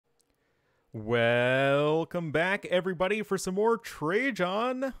Welcome back, everybody, for some more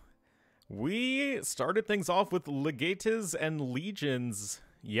Trajan. We started things off with legates and legions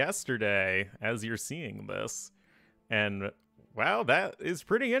yesterday, as you're seeing this. And, wow, that is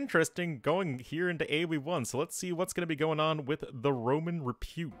pretty interesting going here into AoE1. So let's see what's going to be going on with the Roman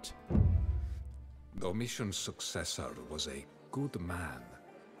Repute. Domitian's successor was a good man,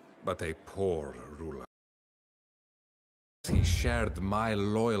 but a poor ruler. He shared my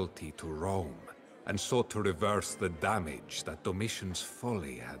loyalty to Rome and sought to reverse the damage that Domitian's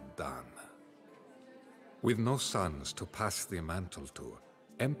folly had done. With no sons to pass the mantle to,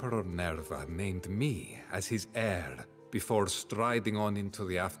 Emperor Nerva named me as his heir before striding on into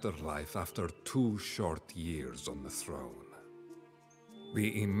the afterlife after 2 short years on the throne.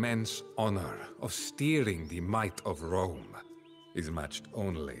 The immense honor of steering the might of Rome is matched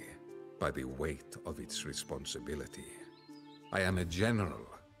only by the weight of its responsibility. I am a general,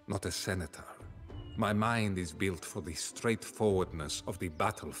 not a senator. My mind is built for the straightforwardness of the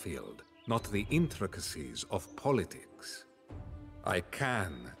battlefield, not the intricacies of politics. I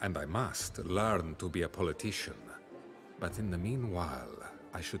can, and I must, learn to be a politician. But in the meanwhile,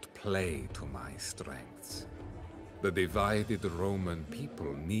 I should play to my strengths. The divided Roman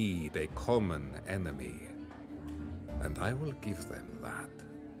people need a common enemy, and I will give them that.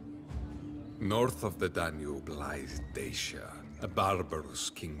 North of the Danube lies Dacia, a barbarous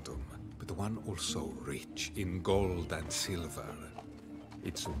kingdom, but one also rich in gold and silver.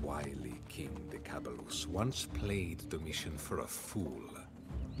 Its wily king, Decabalus, once played Domitian for a fool,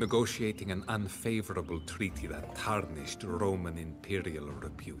 negotiating an unfavorable treaty that tarnished Roman imperial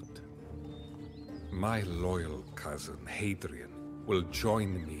repute. My loyal cousin, Hadrian, will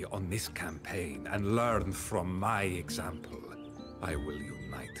join me on this campaign and learn from my example. I will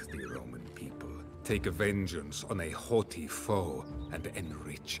unite the Roman people, take vengeance on a haughty foe, and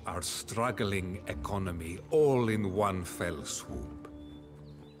enrich our struggling economy all in one fell swoop.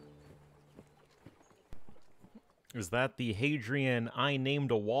 Is that the Hadrian I named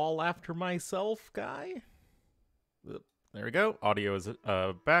a wall after myself guy? There we go. Audio is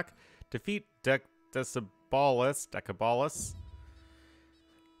back. Defeat Decabalus.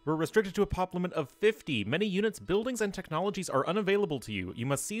 We're restricted to a pop limit of 50. Many units, buildings, and technologies are unavailable to you. You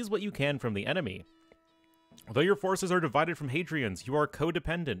must seize what you can from the enemy. Although your forces are divided from Hadrian's, you are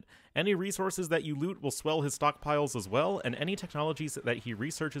codependent. Any resources that you loot will swell his stockpiles as well, and any technologies that he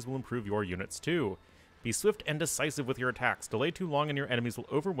researches will improve your units too. Be swift and decisive with your attacks. Delay too long and your enemies will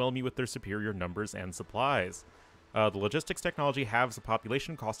overwhelm you with their superior numbers and supplies. The logistics technology halves the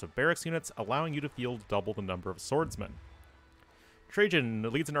population cost of barracks units, allowing you to field double the number of swordsmen. Trajan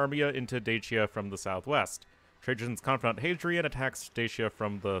leads an army into Dacia from the southwest. Trajan's confidant Hadrian attacks Dacia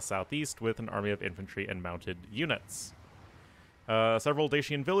from the southeast with an army of infantry and mounted units. Several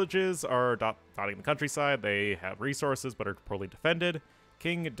Dacian villages are dotting the countryside. They have resources but are poorly defended.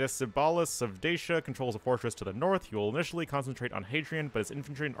 King Decebalus of Dacia controls a fortress to the north. He will initially concentrate on Hadrian, but his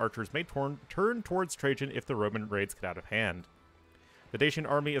infantry and archers may turn towards Trajan if the Roman raids get out of hand. The Dacian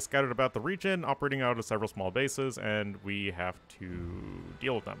army is scattered about the region, operating out of several small bases, and we have to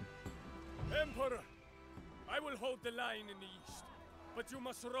deal with them. Emperor, I will hold the line in the east, but you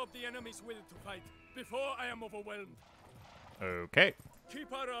must rob the enemy's will to fight before I am overwhelmed. Okay.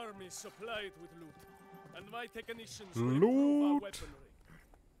 Keep our armies supplied with loot, and my technicians will improve our weaponry.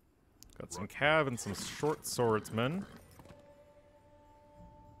 Got some cav and some short swordsmen.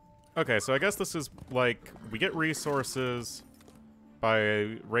 Okay, so I guess this is like, we get resources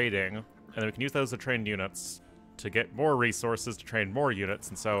by raiding, and then we can use those to train units to get more resources to train more units,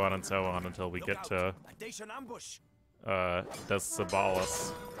 and so on until we get to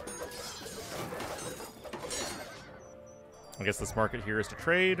Decebalus. I guess this market here is to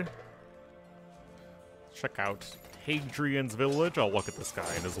trade. Check out Hadrian's village. I'll look at this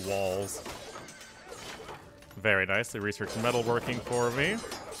guy and his walls. Very nice. They researched metalworking for me.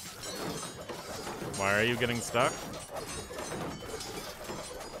 Why are you getting stuck?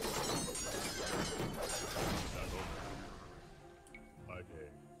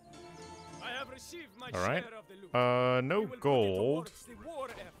 All right. No gold.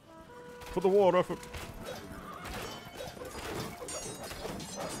 For the war effort.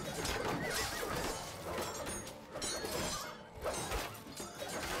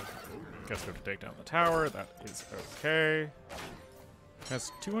 Guess we have to take down the tower. That is okay.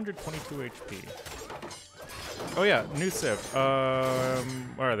 Has 222 HP. Oh yeah, new civ.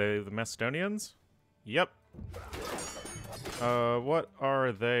 What are they? The Macedonians? Yep. What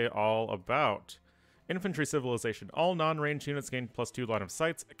are they all about? Infantry civilization. All non-ranged units gain +2 line of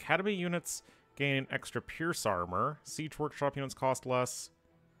sights. Academy units gain extra pierce armor. Siege workshop units cost less.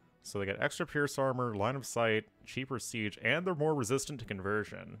 So they get extra pierce armor, line of sight, cheaper siege, and they're more resistant to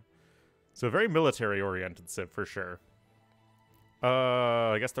conversion. So a very military-oriented civ for sure.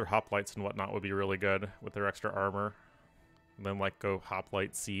 I guess their hoplites and whatnot would be really good with their extra armor. And then like go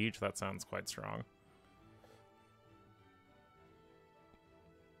hoplite siege, that sounds quite strong.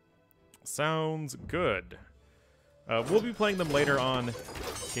 Sounds good. We'll be playing them later on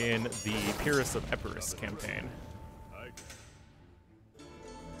in the Pyrrhus of Epirus campaign.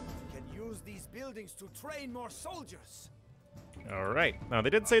 Can use these buildings to train more soldiers. Alright, now they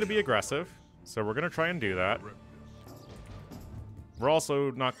did say to be aggressive, so we're going to try and do that. We're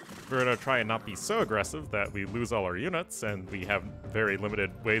also going to try and not be so aggressive that we lose all our units and we have very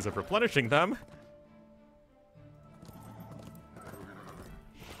limited ways of replenishing them.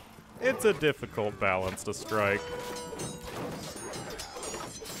 It's a difficult balance to strike.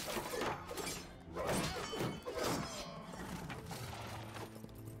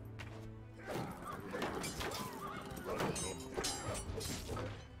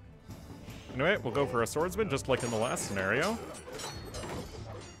 Anyway, we'll go for a swordsman just like in the last scenario.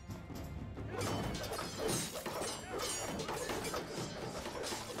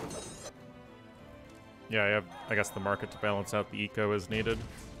 Yeah, I guess the market to balance out the eco is needed.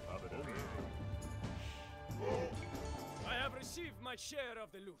 I have received my share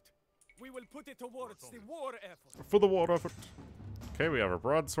of the loot. We will put it towards the war effort. For the war effort. Okay, we have a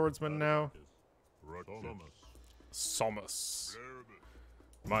broadswordsman now. Somus.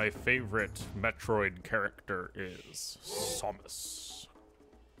 My favorite Metroid character is Somus.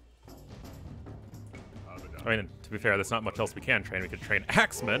 I mean, to be fair, there's not much else we can train. We could train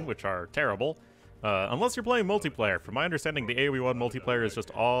axemen, which are terrible. Unless you're playing multiplayer. From my understanding, the AoE1 multiplayer is just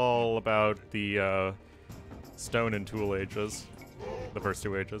all about the stone and tool ages. The first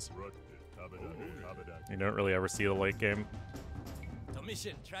two ages. You don't really ever see the late game.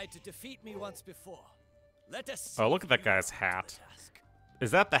 Domitian tried to defeat me once before. Let us Oh, look at that guy's hat.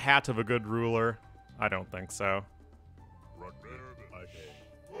 Is that the hat of a good ruler? I don't think so.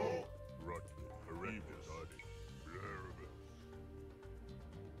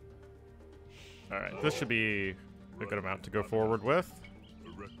 Alright, this should be a good amount to go forward with.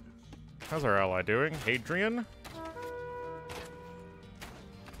 How's our ally doing? Hadrian?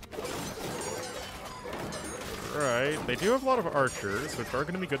 Right, they do have a lot of archers, which are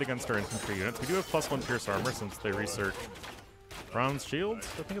going to be good against our infantry units. We do have +1 pierce armor since they researched bronze shields,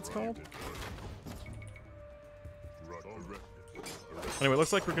 I think it's called. Anyway, it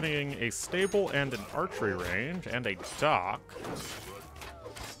looks like we're getting a stable and an archery range, and a dock.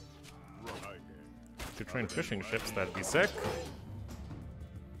 Could train fishing ships, that'd be sick.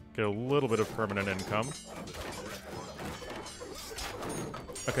 Get a little bit of permanent income.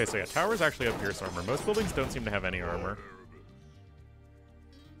 Okay, so yeah, towers actually have pierce armor. Most buildings don't seem to have any armor.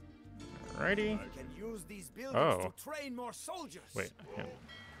 Alrighty. Oh. Wait, I can't.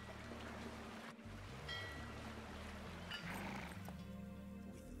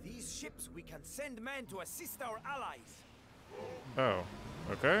 With these ships, we can send men to assist our allies. Oh,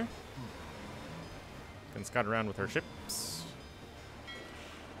 okay. Can scout around with our ships.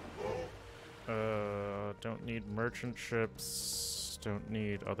 Don't need merchant ships. Don't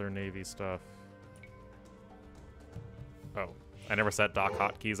need other navy stuff. Oh, I never set dock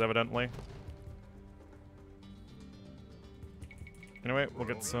hotkeys, evidently. Anyway, we'll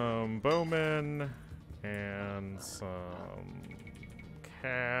get some bowmen and some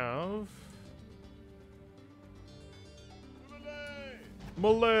cav.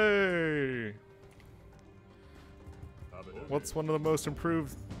 Malay! What's one of the most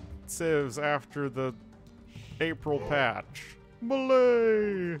improved civs after the April patch?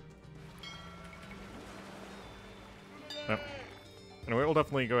 Malay! No. Anyway, we'll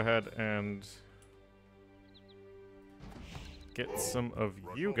definitely go ahead and get some of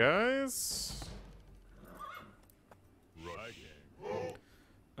you guys.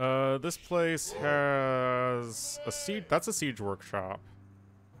 This place has a siege. That's a siege workshop.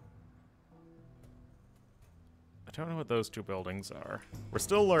 I don't know what those two buildings are. We're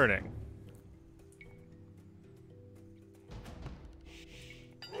still learning.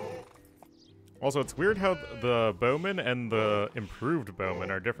 Also, it's weird how the bowmen and the improved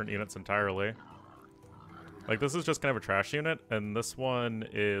bowmen are different units entirely. Like, this is just kind of a trash unit, and this one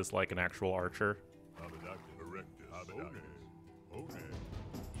is like an actual archer.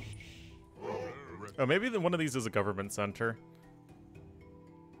 Oh, maybe one of these is a government center.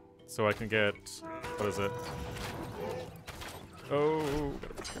 So I can get... what is it? Oh,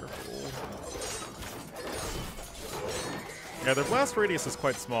 gotta be careful. Yeah, their blast radius is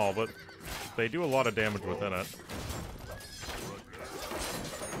quite small, but they do a lot of damage within it.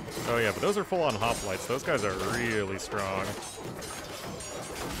 Oh yeah, but those are full-on hoplites. Those guys are really strong.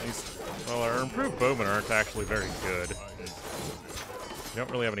 Well, our improved bowmen aren't actually very good. We don't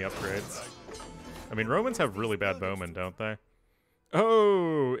really have any upgrades. I mean, Romans have really bad bowmen, don't they?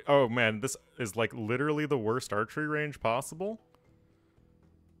 Oh man, this is like literally the worst archery range possible.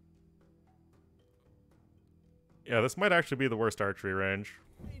 Yeah, this might actually be the worst archery range.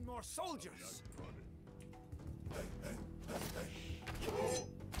 Need more soldiers.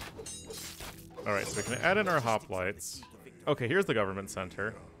 Alright, so we can add in our hoplites. Okay, here's the government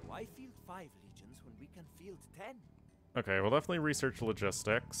center. Why field 5 legions when we can field 10? Okay, we'll definitely research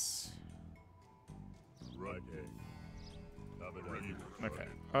logistics. Okay,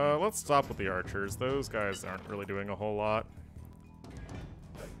 let's stop with the archers. Those guys aren't really doing a whole lot.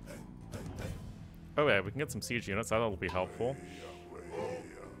 Oh yeah, we can get some siege units. That'll be helpful.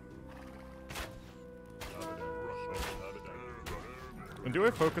 And do I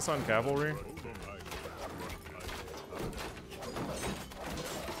focus on cavalry?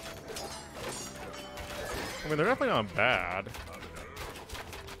 I mean, they're definitely not bad.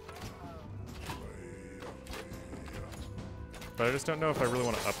 But I just don't know if I really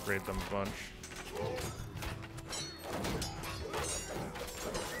want to upgrade them a bunch.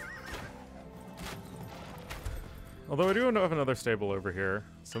 Although I do have another stable over here,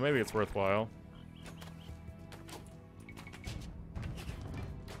 so maybe it's worthwhile.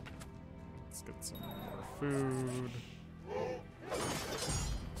 Let's get some more food.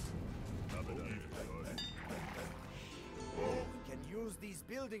 We can use these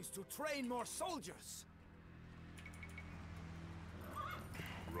buildings to train more soldiers.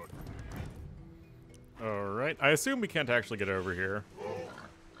 Alright, I assume we can't actually get over here.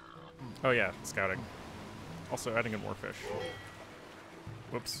 Oh yeah, scouting. Also adding in more fish.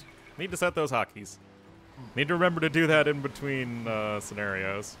 Whoops. Need to set those hotkeys. Need to remember to do that in between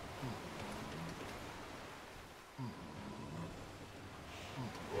scenarios.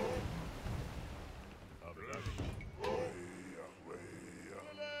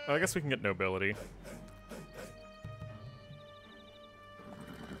 I guess we can get nobility.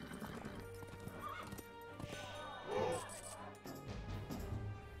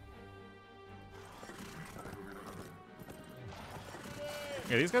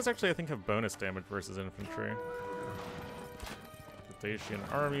 Yeah, these guys actually, I think, have bonus damage versus infantry. The Dacian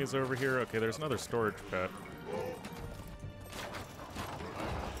army is over here. Okay, there's another storage pit.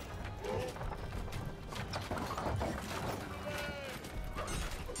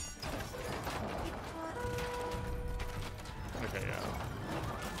 Okay, yeah.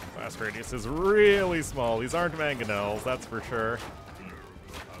 Blast radius is really small. These aren't mangonels, that's for sure.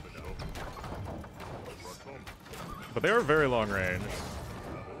 But they are very long range.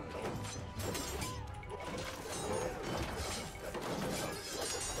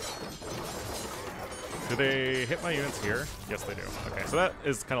 Do they hit my units here? Yes, they do. Okay, so that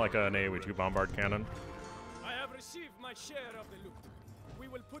is kind of like an AoE2 bombard cannon. I have received my share of the loot. We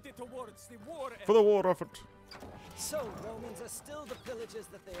will put it towards the war effort. For the war effort. So, Romans are still the pillages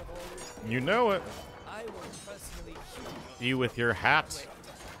that they have always been. You know it. I will personally shoot You with your hat.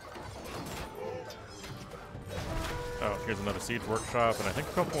 Oh, here's another siege workshop, and I think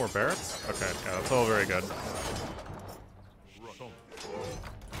a couple more barracks. Okay, yeah, that's all very good.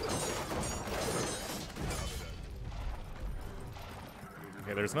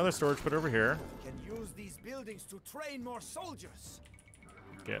 Okay, there's another storage pit over here. can use these buildings to train more soldiers.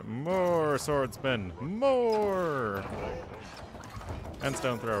 Get more swordsmen. More! And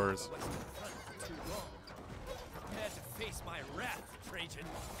stone throwers. Too long. Prepare to face my wrath, Trajan.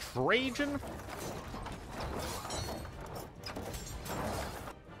 Trajan?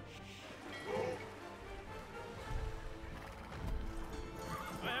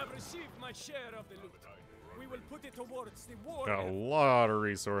 I have received my share of the loot. We will put it towards the war Got a effort. lot of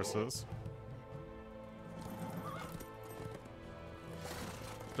resources.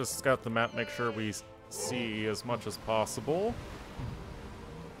 Just scout the map, make sure we see as much as possible.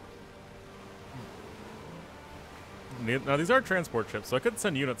 Now these are transport ships, so I could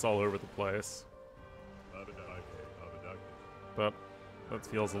send units all over the place. But that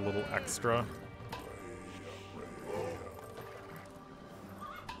feels a little extra.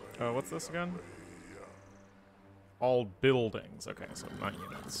 What's this again? All buildings. Okay, so not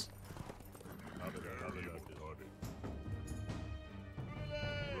units.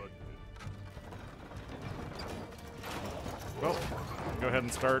 Well, go ahead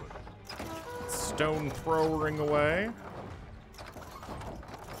and start stone throwing away.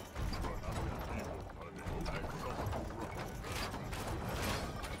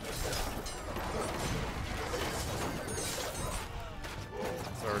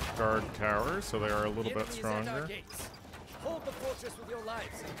 So our guard towers, so they are a little The bit enemy is at our stronger. gates. Hold the fortress with your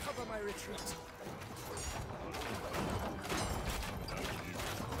lives and cover my retreat.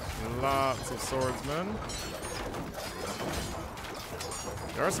 Lots of swordsmen.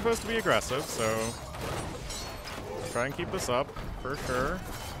 They are supposed to be aggressive, so try and keep this up, for sure.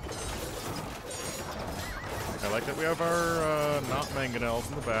 I like that we have our not mangonels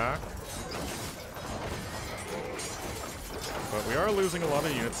in the back. But we are losing a lot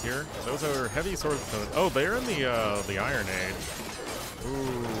of units here. Those are heavy swordsmen. Oh, they're in the Iron Age.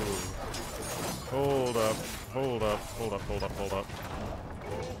 Ooh. Hold up, hold up, hold up, hold up, hold up.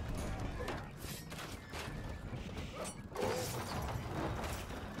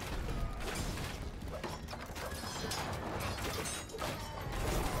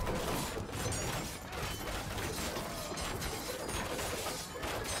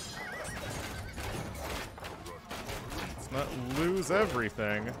 Not lose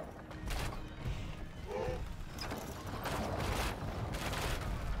everything.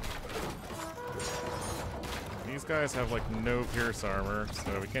 These guys have like no pierce armor,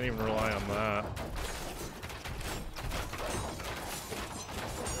 so we can't even rely on that.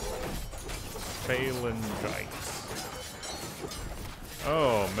 Phalangites.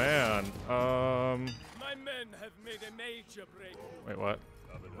 Oh man. My men have made a major breakthrough. Wait, what?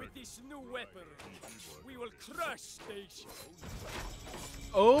 With this new weapon, we will crush Dacia.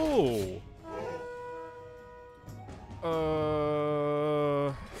 Oh.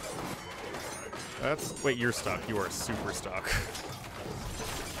 That's... Wait, you're stuck. You are super stuck.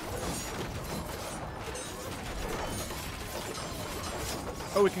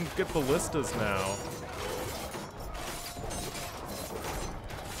 Oh, we can get ballistas now.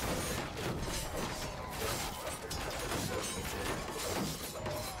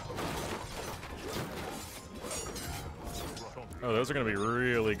 Oh, those are going to be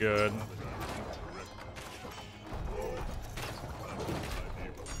really good.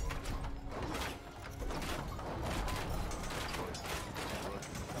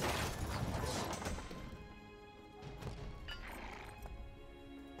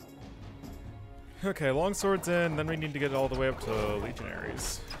 Okay, longswords in, then we need to get all the way up to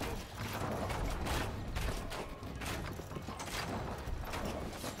legionaries.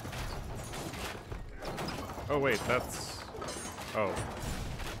 Oh wait, that's... Oh.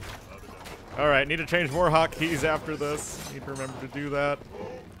 Alright, need to change more hotkeys after this. Need to remember to do that.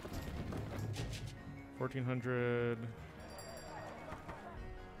 1400...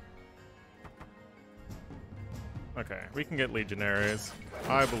 Okay, we can get legionaries.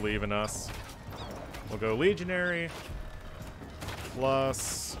 I believe in us. We'll go legionary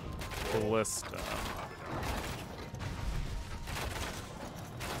plus ballista.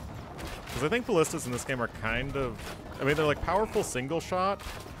 Because I think ballistas in this game are kind of... I mean, they're like powerful single shot,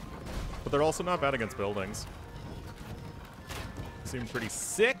 but they're also not bad against buildings. Seem pretty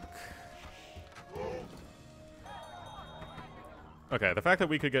sick. Okay, the fact that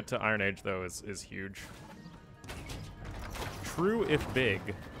we could get to Iron Age, though, is huge. True if big.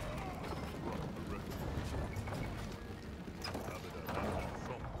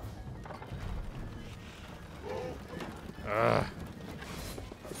 Ugh.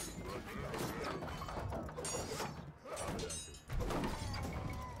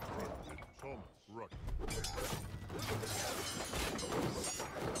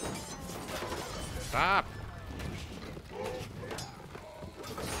 Stop!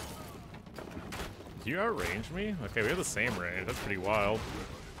 Do you outrange me? Okay, we have the same range. That's pretty wild.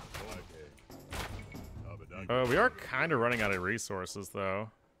 We are kind of running out of resources, though.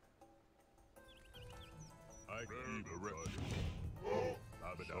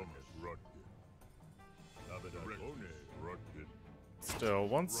 Still,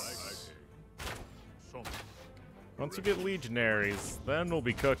 once we get legionaries, then we'll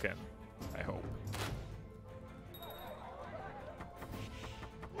be cooking. I hope.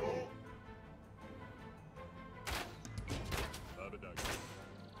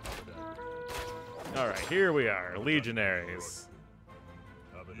 Alright, here we are, legionaries.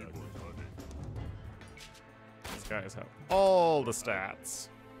 These guys have all the stats.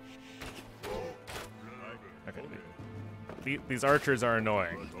 Okay, these archers are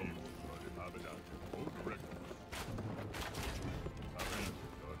annoying.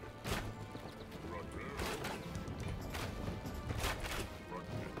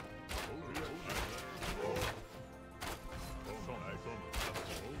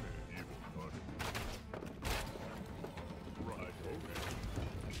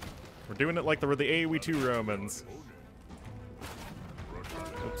 We're doing it like the AoE2 Romans.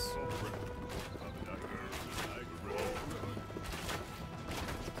 Oops.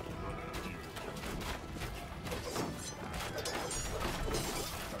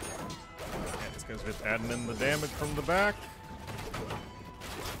 Just adding in the damage from the back.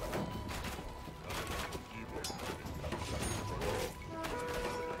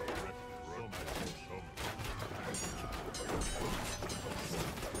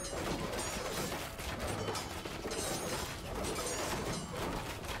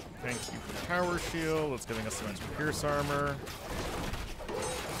 Thank you for Tower Shield. That's giving us some extra Pierce Armor.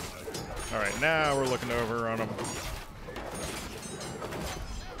 Alright, now we're looking over on them.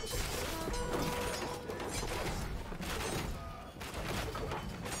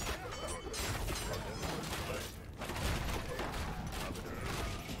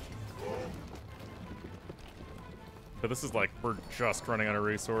 But this is like, we're just running out of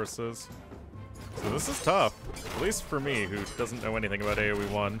resources. So this is tough, at least for me, who doesn't know anything about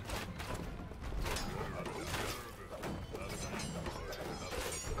AoE 1.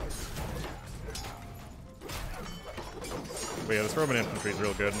 But yeah, this Roman infantry is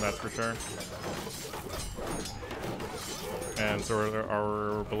real good, and that's for sure. And so are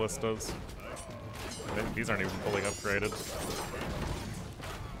our ballistas. These aren't even fully upgraded.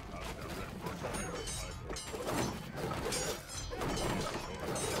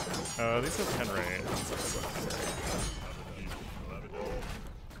 These have 10 range.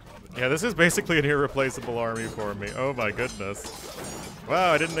 Yeah, this is basically an irreplaceable army for me. Oh my goodness.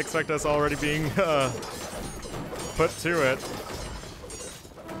 Wow, I didn't expect us already being put to it.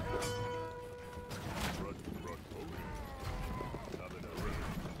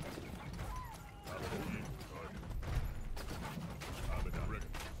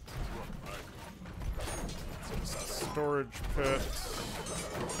 Storage pit.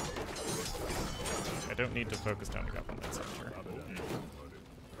 I don't need to focus down the government center.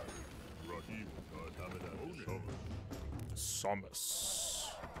 Somus.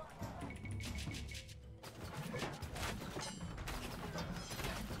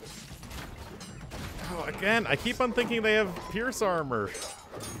 Oh, again, I keep on thinking they have Pierce Armor.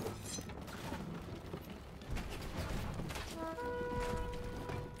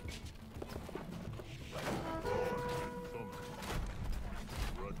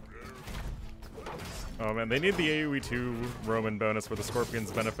 Oh man, they need the AoE2 Roman bonus where the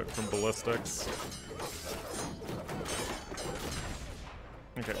Scorpions benefit from ballistics.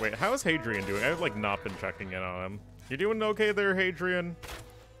 Okay, wait, how is Hadrian doing? I've like not been checking in on him. You doing okay there, Hadrian?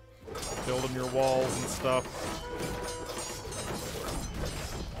 Building your walls and stuff.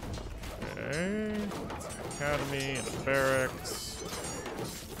 Okay, that's an academy and a barracks.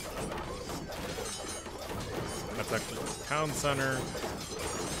 That's actually the town center.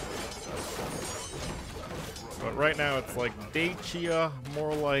 But right now it's like Dacia,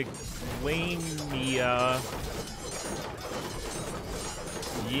 more like Lamia.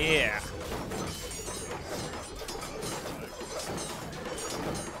 Yeah.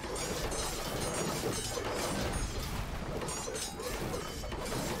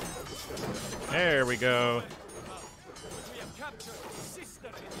 There we go. We have captured sister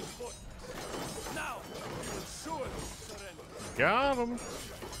in this fortress. Now, you will surely surrender. Got him.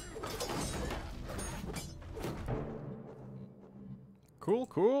 Cool,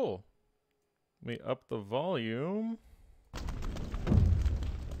 cool. Let me up the volume.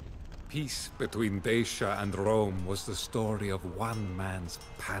 Peace between Dacia and Rome was the story of one man's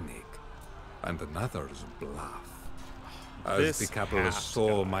panic and another's bluff. As the capitalist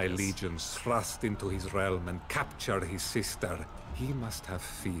saw my legions thrust into his realm and capture his sister, he must have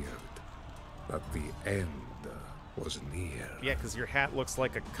feared that the end was near. Yeah, because your hat looks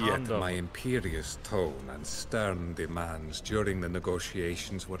like a condom. Yet my imperious tone and stern demands during the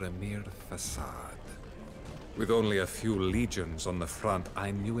negotiations were a mere facade. With only a few legions on the front,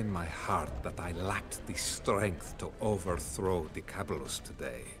 I knew in my heart that I lacked the strength to overthrow Dicabolus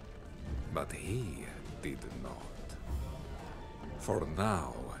today. But he did not. For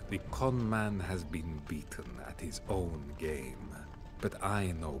now, the conman has been beaten at his own game. But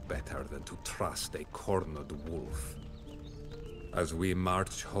I know better than to trust a cornered wolf. As we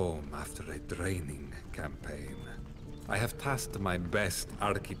march home after a draining campaign, I have tasked my best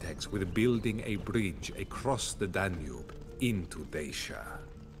architects with building a bridge across the Danube into Dacia.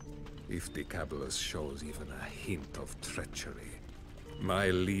 If Dicabolus shows even a hint of treachery, my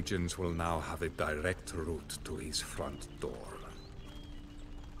legions will now have a direct route to his front door.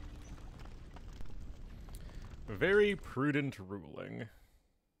 Very prudent ruling.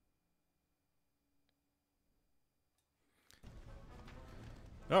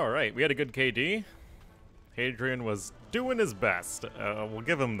 Alright, we had a good KD. Hadrian was doing his best. We'll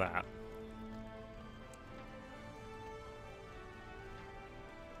give him that.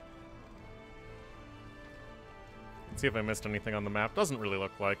 Let's see if I missed anything on the map. Doesn't really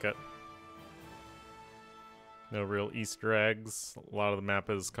look like it. No real Easter eggs. A lot of the map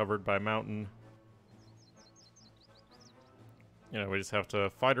is covered by mountain. You know, we just have to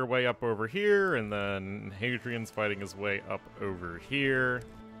fight our way up over here, and then Hadrian's fighting his way up over here.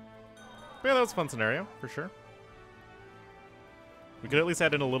 But yeah, that was a fun scenario, for sure. We could at least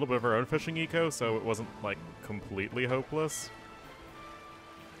add in a little bit of our own fishing eco, so it wasn't, like, completely hopeless.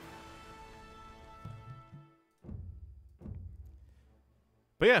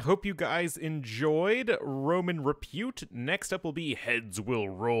 But yeah, hope you guys enjoyed Roman Repute. Next up will be Heads Will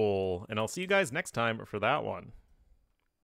Roll, and I'll see you guys next time for that one.